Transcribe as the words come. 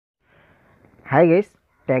Hi guys,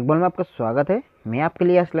 टेकबॉल में आपका स्वागत है। मैं आपके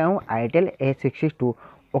लिए आज लाया हूँ आईटेल A62।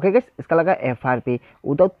 ओके गाइस, इसका लगा FRP।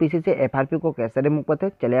 विदाउट पीसी से FRP को कैसे रिमूव करते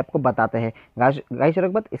हैं चलिए आपको बताते हैं। गाइस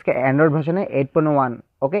एक बात, इसका एंड्रॉइड वर्जन है 8.1।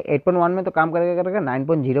 ओके 8.1 में तो काम करेगा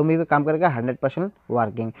 9.0 में भी काम करेगा 100%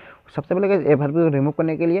 वर्किंग। सबसे पहले गाइस FRP को रिमूव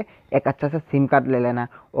करने के लिए एक अच्छा सा सिम कार्ड ले लेना।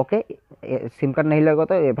 ओके, सिम कार्ड नहीं लगेगा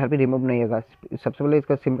तो FRP रिमूव नहीं होगा। सबसे पहले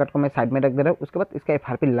इसका सिम कार्ड को मैं साइड में रख दे रहा हूँ। उसके बाद इसका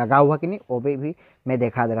FRP लगा हुआ कि नहीं वो भी मैं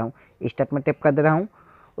दिखा दे रहा हूँ। स्टार्ट में टेप कर दे रहा हूँ,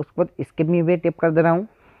 उसके बाद स्किप में भी टेप कर दे रहा हूँ।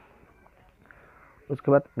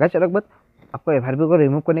 उसके बाद गाइस एक बात, आपको FRP को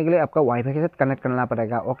रिमूव करने के लिए आपका वाईफाई के साथ कनेक्ट करना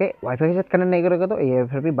पड़ेगा। ओके, वाईफाई के साथ कनेक्ट नहीं करोगे तो ये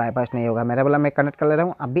FRP बाईपास नहीं होगा। मेरा वाला मैं कनेक्ट कर ले रहा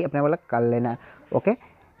हूँ, आप भी अपने वाला कर लेना। ओके,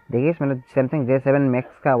 देखिए इसमें सैमसंग J7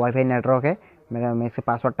 मैक्स का वाईफाई नेटवर्क है। मैं इससे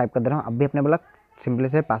पासवर्ड टाइप कर दे रहा हूँ, अब भी अपने वाला सिंपली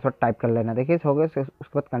से पासवर्ड टाइप कर लेना। देखिए हो गया।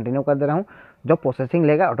 उसके बाद कंटिन्यू कर दे रहा हूँ। जो प्रोसेसिंग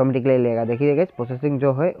लेगा ऑटोमेटिकली लेगा। देखिए गाइस, प्रोसेसिंग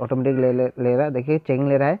जो है ऑटोमेटिक ले रहा है। देखिए चेकिंग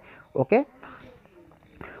ले रहा है। ओके,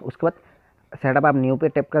 उसके बाद सेटअप आप न्यू पे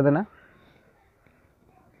टैप कर देना।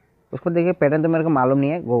 उसको देखिए पैटर्न तो मेरे को मालूम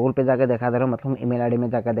नहीं है, गूगल पे जाकर देखा दे रहा हूँ, मतलब ईमेल आईडी में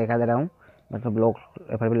जाकर देखा दे रहा हूँ, मतलब लोग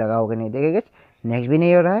FRP लगा होगा नहीं। देखिए गाइस, नेक्स्ट भी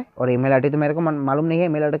नहीं हो रहा है और ईमेल आईडी तो मेरे को मालूम नहीं है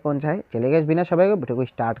ईमेल आईडी कौन सा है। चलिए गाइस, बिना समय वीडियो को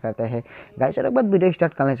स्टार्ट करते हैं। गाइस एक बात, वीडियो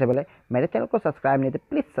स्टार्ट करने से पहले मेरे चैनल को सब्सक्राइब नहीं थे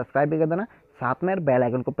प्लीज़ सब्सक्राइब भी कर देना, साथ में बेल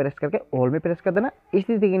आइकन को प्रेस करके ऑल में प्रेस कर देना। इस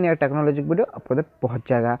तरीके की नया टेक्नोलॉजी वीडियो आपको तक पहुंच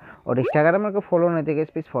जाएगा। और इंस्टाग्राम में फॉलो नहीं थे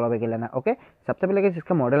प्लीज़ फॉलो भी कर लेना। ओके, सबसे पहले गाइस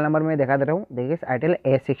इसका मॉडल नंबर मैं दिखा दे रहा हूँ। देखिए आईटेल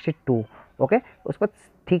A62। ओके, उस पर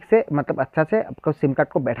ठीक से मतलब अच्छा से आपको सिम कार्ड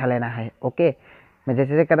को बैठा लेना है। ओके, मैं जैसे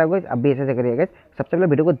जैसे करा अब भी ऐसे करिएगा। सबसे पहले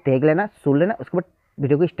वीडियो को देख लेना, सुन लेना, उसके बाद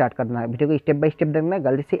वीडियो को स्टार्ट करना है। वीडियो को स्टेप बाय स्टेप देखना है,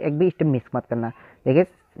 गलती से एक भी स्टेप मिस मत करना। देखिए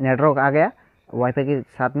नेटवर्क आ गया वाईफाई के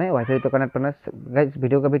साथ में, वाईफाई तो कनेक्ट करना। गाइस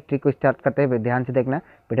वीडियो का भी ट्रिक को स्टार्ट करते हैं, ध्यान से देखना।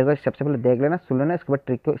 वीडियो को सबसे पहले देख लेना, सुन लेना, उसके बाद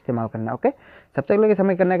ट्रिक को इस्तेमाल करना। ओके, सबसे पहले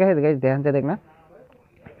समय करना क्या है गाइस, ध्यान से देखना।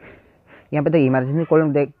 यहाँ पे तो इमरजेंसी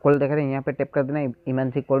कॉल देख रहे हैं, यहाँ पे टेप कर देना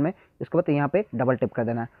इमरजेंसी कॉल में। उसके बाद यहाँ पे डबल टेप कर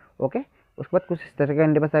देना। ओके, उसके बाद कुछ इस तरह का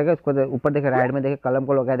इंडिपेंस आएगा। उसको ऊपर देखे राइट में देखे कलम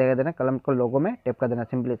को लगा देखा देना, कलम को लोगो में टेप कर देना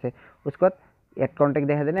सिंपली से। उसके बाद ऐड कॉन्टैक्ट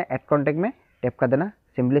देखा देना, ऐड कॉन्टैक्ट में टेप कर देना।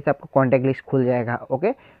 सिंपली से आपको कॉन्टैक्ट लिस्ट खुल जाएगा।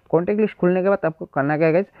 ओके, कॉन्टैक्ट लिस्ट खुलने के बाद आपको करना क्या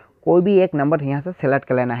है, कोई भी एक नंबर यहाँ से सेलेक्ट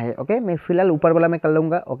कर लेना है। ओके, मैं फिलहाल ऊपर वाला मैं कर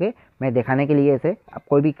लूँगा। ओके, मैं दिखाने के लिए ऐसे, आप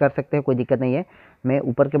कोई भी कर सकते हैं, कोई दिक्कत नहीं है। मैं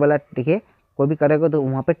ऊपर के वाला देखिए कोई भी करेगा तो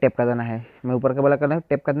वहाँ पे टैप कर देना है। मैं ऊपर के वाला करना है,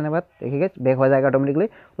 टैप कर देने के बाद देखिए बैक हो जाएगा ऑटोमेटिकली।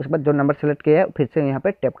 उसके बाद जो नंबर सेलेक्ट किया है फिर से यहाँ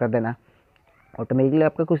पे टैप कर देना। ऑटोमेटिकली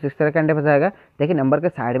आपका कुछ इस तरह का इंटरफेस आएगा। देखिए नंबर के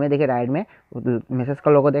साइड में देखिए राइट में मैसेज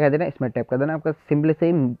का लोगो दिखाई देना, इसमें टैप कर देना। आपका सिंपली से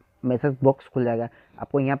ही मैसेज बॉक्स खुल जाएगा।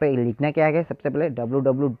 आपको यहाँ पे लिखना क्या है, सबसे पहले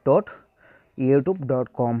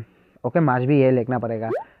www.youtube.com। ओके, मार्च भी ये लिखना पड़ेगा।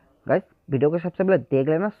 गाइस वीडियो को सबसे पहले देख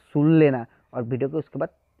लेना, सुन लेना और वीडियो को उसके बाद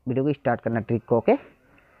वीडियो को स्टार्ट करना ट्रिक को। ओके,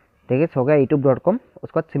 देखिए हो गया youtube.com।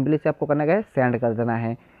 उसके बाद सिंपली से आपको करना क्या है, सेंड कर देना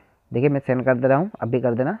है। देखिए मैं सेंड कर दे रहा हूँ, अब भी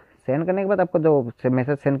कर देना। सेंड करने के बाद आपको जो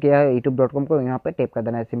मैसेज सेंड किया है youtube.com को यहाँ पे टैप कर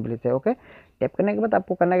देना है सिंपली से। ओके, टैप करने के बाद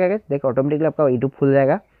आपको करना क्या है, देखिए ऑटोमेटिकली आपका यूट्यूब खुल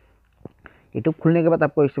जाएगा। यूट्यूब खुलने के बाद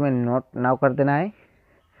आपको इसमें नोट नाउ कर देना है।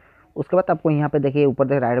 उसके बाद आपको यहाँ पे देखिए ऊपर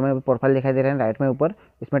देखिए राइट में प्रोफाइल दिखाई दे रहा है, राइट में ऊपर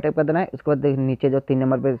इसमें टैप कर देना है। उसके बाद देखिए नीचे जो 3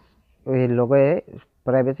 नंबर पे लोगो है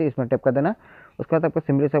प्राइवेसी, इसमें टैप कर देना। उसके बाद आपको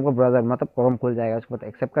सिंपली से आपको ब्राउजर मतलब क्रोम खुल जाएगा। उसके बाद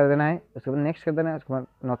एक्सेप्ट कर देना है, उसके बाद नेक्स्ट कर देना है, उसके बाद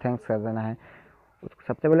नो थैंक्स कर देना है।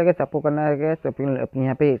 सबसे पहले क्या आपको करना है कि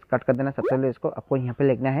यहाँ पे कट कर देना। सबसे पहले इसको आपको यहाँ पे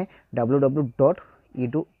लिखना है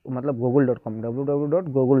www.edu मतलब google.com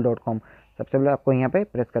www.google.com। सबसे पहले आपको यहाँ पे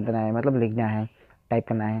प्रेस कर देना है, मतलब लिखना है, टाइप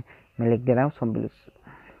करना है। मैं लिख दे रहा हूँ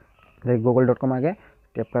google.com आ गया,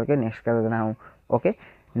 टैप करके नेक्स्ट कर देना हूँ। ओके,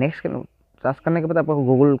 नेक्स्ट सर्च करने के बाद आपको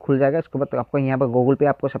गूगल खुल जाएगा। उसके बाद आपको यहाँ पर गूगल पे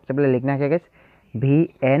आपको सबसे पहले लिखना है गाइस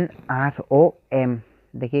VNROM।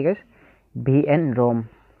 देखिए गाइस VNROM।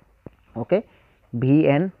 ओके,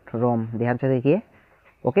 VNROM ध्यान से देखिए।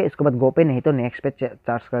 ओके, इसके बाद गो पे नहीं तो नेक्स्ट पे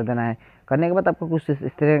सर्च कर देना है। करने के बाद आपको कुछ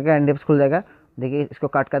इस तरह का इंडेक्स खुल जाएगा। देखिए इसको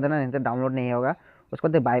कट कर देना, नहीं तो डाउनलोड नहीं होगा। उसके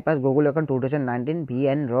बाद बाईपास गूगल अकाउंट 2019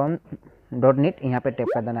 VNROM.net यहाँ पे टैप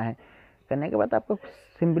कर देना है। करने के बाद आपको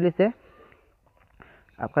सिंपली से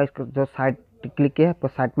आपका इसको जो साइट क्लिक किया है आपको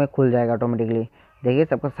साइट में खुल जाएगा ऑटोमेटिकली। देखिए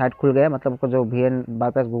सबका साइट खुल गया, मतलब आपको जो VN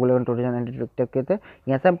bypass Google account 2019 tap किए थे,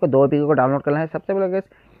 यहाँ से आपको 2 एपीके को डाउनलोड करना है। सबसे पहले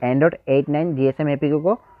एंड्रॉइड 8.9 GSM एपीके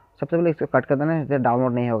को सबसे पहले इसको कट कर देना है,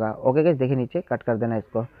 डाउनलोड नहीं होगा। ओके गाइस, देखिए नीचे कट कर देना है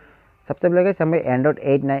इसको। सबसे पहले गाइस हमें एंड्रॉइड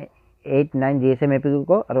 8.9 GSM एपीके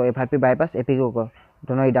को और FRP बाईपास एपीके को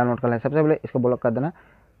दोनों ही डाउनलोड करना है। सबसे पहले इसको ब्लॉक कर देना।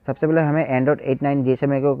 सबसे पहले हमें एंड्रॉइड 8.9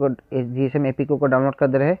 GSM एपीके को डाउनलोड कर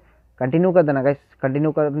दे रहे हैं। कंटिन्यू कर देना गाइस,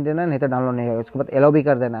 कंटिन्यू कर देना, नहीं तो डाउनलोड नहीं होगा। उसके बाद एलो भी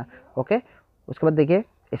कर देना। ओके, उसके बाद देखिए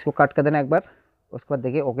इसको कट कर देना एक बार। उसके बाद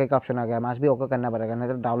देखिए ओके का ऑप्शन आ गया, मास भी ओके करना पड़ेगा, नहीं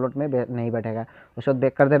तो डाउनलोड में नहीं बैठेगा। उसके बाद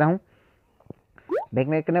बैक कर दे रहा हूँ। बैक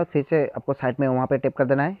में करना है फिर से आपको साइड में वहाँ पे टैप कर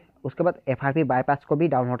देना है। उसके बाद FRP बाईपास को भी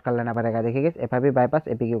डाउनलोड कर लेना पड़ेगा। देखिए गाइस FRP बाईपास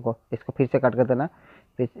APK को इसको फिर से कट कर देना,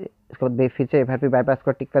 फिर उसके बाद फिर से FRP बाईपास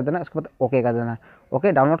को टिक कर देना, उसके बाद ओके कर देना।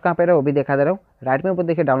 ओके डाउनलोड कहाँ पे रहा वो भी दिखा दे रहा हूँ, राइट में ऊपर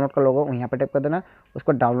देखिए डाउनलोड का लोगो, यहाँ पे टैप कर देना,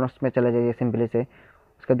 उसको डाउनलोड्स में चले जाइए सिंपली से।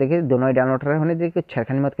 उसको देखिए दोनों ही डाउनलोड रहे होने देखिए,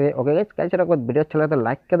 छेड़खानी मत करिए। ओके गाइस कैसे रखो, वीडियो अच्छा लगा तो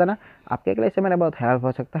लाइक कर देना, आपके लिए से मेरा बहुत हेल्प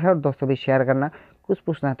हो सकता है, और दोस्तों भी शेयर करना। कुछ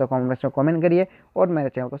पूछना है तो कमेंट्स में कमेंट करिए, और मेरे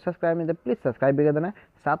चैनल को सब्सक्राइब नहीं तो प्लीज़ सब्सक्राइब भी कर देना,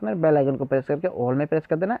 साथ में बेल आइकन को प्रेस करके ऑल में प्रेस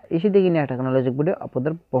कर देना। इसी देखिए नया टेक्नोलॉजी वीडियो आप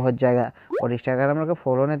उधर पहुंच जाएगा। और इंस्टाग्राम को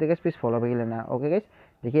फॉलो नहीं देगा प्लीज़ फॉलो भी लेना। ओके गाइस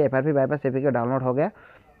देखिए FRP बाईपास APK डाउनलोड हो गया।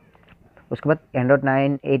 उसके बाद एंड्रॉइड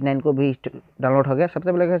 9 8.9 को भी डाउनलोड हो गया।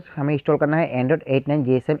 सबसे पहले हमें इंस्टॉल करना है एंड्रॉइड 8.9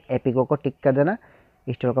 GSM APK को टिक कर देना,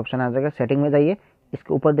 इंस्टॉल का ऑप्शन आ जाएगा, सेटिंग में जाइए,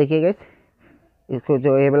 इसके ऊपर देखिए गाइस इसको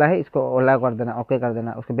जो ये वाला है इसको ओला कर देना, ओके कर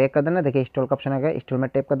देना, उसको बैक कर देना। देखिए इंस्टॉल का ऑप्शन आ गया, इंस्टॉल में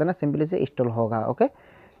टैप कर देना, सिंपली से इंस्टॉल होगा। ओके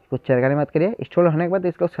कुछ छेड़खानी मत करिए। इंस्टॉल होने के बाद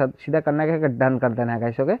इसको सीधा करना है डन कर देना है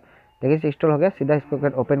गाइस। ओके देखिए इंस्टॉल हो गया, सीधा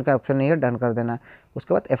इसको ओपन का ऑप्शन नहीं है, डन कर देना।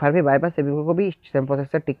 उसके बाद FRP बाईपास APK को भी सेम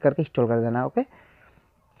प्रोसेस से टिक करके इंस्टॉल कर देना। ओके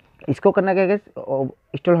इसको करना क्या गाइस,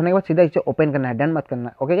 इंस्टॉल होने के बाद सीधा इसे ओपन करना है, डन मत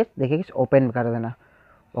करना। ओके गाइस देखिए गाइस ओपन कर देना,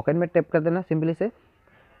 ओपन में टैप कर देना, सिंपली से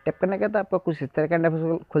टैप करने के बाद आपको कुछ इस तरह का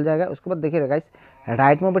इंटरफेस खुल जाएगा। उसके बाद देखिए गाइस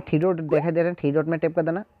राइट में ऊपर 3 डॉट दिखाई दे रहे हैं, 3 डॉट में टैप कर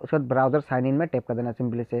देना। उसके बाद ब्राउजर साइन इन में टैप कर देना,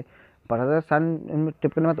 सिंपली से ब्राउजर साइन इन में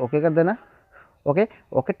टैप करने के बाद ओके कर देना। ओके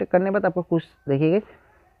ओके करने के बाद आपको कुछ देखिए गाइस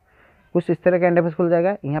कुछ इस तरह का इंटरफेस खुल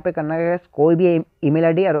जाएगा। यहाँ पे करना है कोई भी ईमेल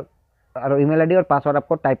आईडी और ईमेल आईडी और पासवर्ड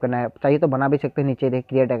आपको टाइप करना है, चाहिए तो बना भी सकते हैं, नीचे देख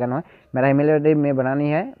क्रिएट आइकन है, मेरा ईमेल आईडी में बनानी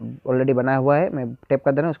है, ऑलरेडी बना हुआ है, मैं टैप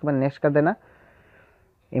कर देना। उसके बाद नेक्स्ट कर देना,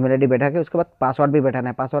 ईमेल आईडी बैठा के उसके बाद पासवर्ड भी बैठाना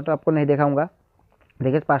है, पासवर्ड तो आपको नहीं दिखाऊंगा,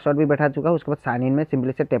 देखिए पासवर्ड भी बैठा चुका है। उसके बाद साइन इन में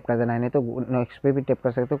सिंपली से टैप कर देना है, नहीं तो नेक्स्ट पे भी टैप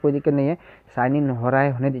कर सकते हो, कोई दिक्कत नहीं है। साइन इन हो रहा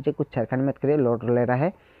है, होने दीजिए, कुछ छेड़खानी मत करिए, लोड ले रहा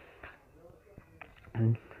है,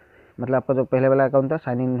 मतलब आपका जो पहले वाला अकाउंट था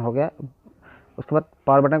साइन इन हो गया। उसके बाद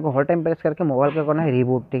पावर बटन को होल्ड टाइम प्रेस करके मोबाइल का करना है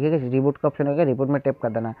रिबूट, ठीक है रिबूट का ऑप्शन होगा, रिबूट में टैप कर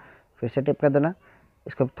देना, फिर से टैप कर देना।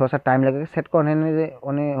 इसको थोड़ा सा टाइम लगेगा, सेट को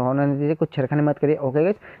होने दीजिए, कुछ छेड़खानी मत करिए। ओके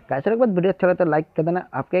गाइस कैसे के बाद वीडियो अच्छा लगता है तो लाइक कर देना,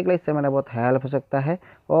 आपके एक लाइक से मेरा बहुत हेल्प हो सकता है,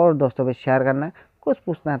 और दोस्तों भी शेयर करना। कुछ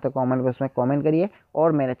पूछना है तो कमेंट बॉक्स में कमेंट करिए,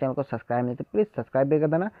 और मेरे चैनल को सब्सक्राइब नहीं तो प्लीज़ सब्सक्राइब भी कर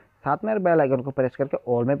देना, साथ में बेल आइकन को प्रेस करके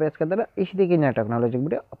ऑल में प्रेस कर देना। इसी तरीके नया टेक्नोलॉजी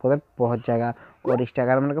वीडियो आपको तक पहुंच जाएगा। और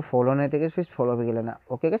इंस्टाग्राम में फॉलो नहीं थे फिर फॉलो भी कर लेना।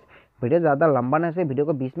 ओके गाइस वीडियो ज़्यादा लंबा नहीं से वीडियो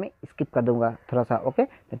को बीच में स्किप कर दूंगा थोड़ा सा, ओके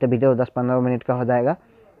नहीं तो वीडियो 10-15 मिनट का हो जाएगा।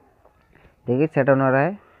 देखिए सेट ऑन हो रहा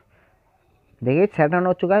है, देखिए सेट ऑन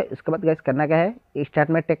हो चुका है। उसके बाद गाइस करना क्या है, स्टार्ट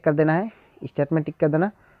में टिक कर देना है, स्टार्ट में टिक कर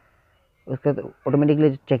देना। उसके बाद ऑटोमेटिकली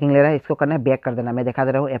चेकिंग ले रहा है, इसको करना है बैक कर देना, मैं दिखा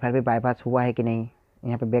दे रहा हूँ FRP बाईपास हुआ है कि नहीं।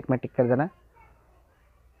 यहाँ पे बैक में टिक कर देना,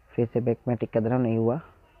 फिर से बैक में टिक कर देना, नहीं हुआ,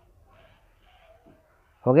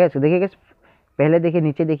 हो गया। तो देखिए गाइस पहले देखिए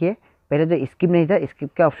नीचे देखिए, पहले जो स्किप नहीं था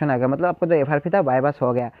स्किप का ऑप्शन आ गया, मतलब आपको जो FRP था बाईपास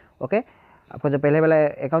हो गया। ओके आपको जो पहले वाला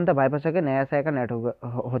अकाउंट था बाईपास हो गया, नया सा अकाउंट नेट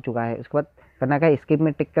हो चुका है। उसके बाद करना क्या है, स्किप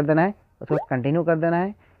में टिक कर देना है, उसके बाद कंटिन्यू कर देना है।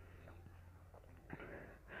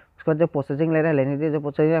 उसके बाद जो प्रोसेसिंग ले रहा है लेने दीजिए, जो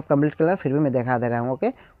प्रोसेसिंग आप कंप्लीट कर रहा है फिर भी मैं दिखा दे रहा हूँ। ओके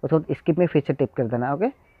उसके बाद स्किप में फिर से टिप कर देना। ओके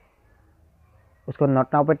उसको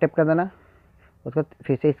नॉट नाउ पे टिप कर देना, उसके बाद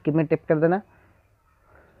फिर से स्किप में टिप कर देना,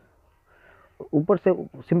 ऊपर से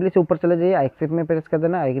सिंपली से ऊपर चले जाइए, एक्सेप्ट में प्रेस कर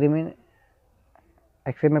देना, एग्री में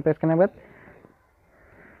एक्सेप्ट में प्रेस करने के बाद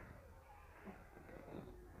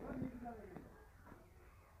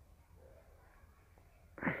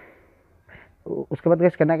उसके बाद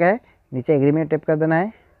कैसे करना क्या है, नीचे एग्री में टिप कर देना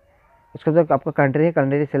है। उसके बाद आपका कंट्री है,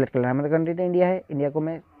 कंट्री सेलेक्ट कर लेना है, मेरा कंट्री तो इंडिया है, इंडिया को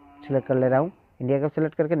मैं सिलेक्ट कर ले रहा हूँ, इंडिया को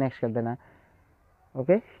सिलेक्ट करके नेक्स्ट कर देना।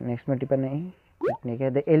 ओके नेक्स्ट में टिपा नहीं ठीक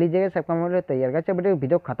है, ए लीजिएगा सबका मोबाइल तैयार। अच्छा बेटे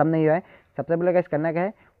वीडियो खत्म नहीं हुआ है, सबसे पहले कैसे करना क्या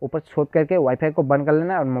है, ऊपर शॉट करके वाईफाई को बंद कर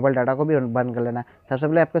लेना और मोबाइल डाटा को भी बंद कर लेना। सबसे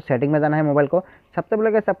पहले आपको सेटिंग में जाना है, मोबाइल को सबसे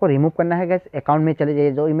पहले कैसे आपको रिमूव करना है, गैस अकाउंट में चले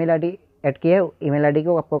जाइए, जो ईमेल आईडी ऐड की है ईमेल आईडी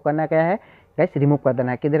को आपको करना क्या है गैस रिमूव कर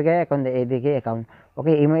देना है। किधर गया अकाउंट, ये देखिए अकाउंट।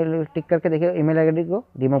 ओके ईमेल टिक करके देखिए ईमेल आईडी को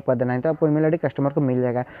रिमूव कर देना है, तो आपको ईमेल आईडी कस्टमर को मिल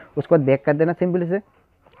जाएगा। उसको बाद बैक कर देना, सिंपली से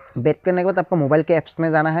बैक करने के बाद आपको मोबाइल के ऐप्स में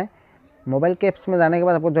जाना है, मोबाइल के ऐप्स में जाने के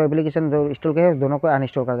बाद आपको जो एप्लीकेशन जो इंस्टॉल किया है दोनों को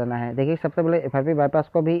अनइंस्टॉल कर देना है। देखिए सबसे पहले FRP बाईपास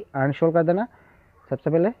को भी अनइंस्टॉल कर देना, सबसे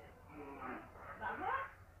पहले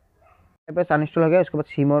बाईपास अनइंस्टॉल हो गया। उसके बाद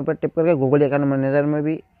सी मोड पर टिप करके गूगल अकाउंट मैनेजर में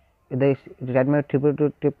भी इधर राइट में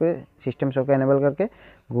टिप पे सिस्टम शो को एनेबल करके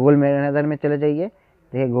गूगल मैनेजर में चले जाइए।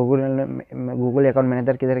 देखिए गूगल अकाउंट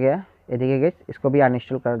मैनेजर किधर गया, ये देखिए गाइस इसको भी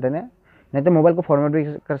अनइंस्टॉल कर देना, नहीं तो मोबाइल को फॉर्मेट भी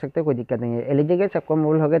कर सकते हो, कोई दिक्कत नहीं है। एलिजिबल गाइस आपका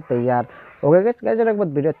मोबाइल हो गया तैयार। ओके गाइस बहुत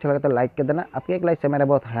वीडियो अच्छा लगा तो लाइक कर देना, आपके एक लाइक से मेरा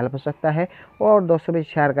बहुत हेल्प हो सकता है, और दोस्तों भी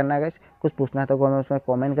शेयर करना गाइस। कुछ पूछना है तो उसमें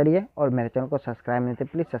कमेंट करिए, और मेरे चैनल को सब्सक्राइब नहीं थे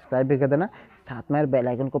प्लीज़ सब्सक्राइब भी कर देना, साथ में बेल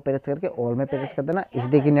आइकन को प्रेस करके ऑल में प्रेस कर देना। इस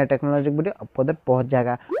देखिए नया टेक्नोलॉजी वीडियो आपको उधर पहुंच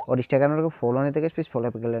जाएगा। और इंस्टाग्राम को फॉलो नहीं थे प्लीज़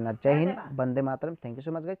फॉलो कर लेना। जय Hind, Vande Mataram, thank you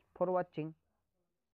so much guys for watching.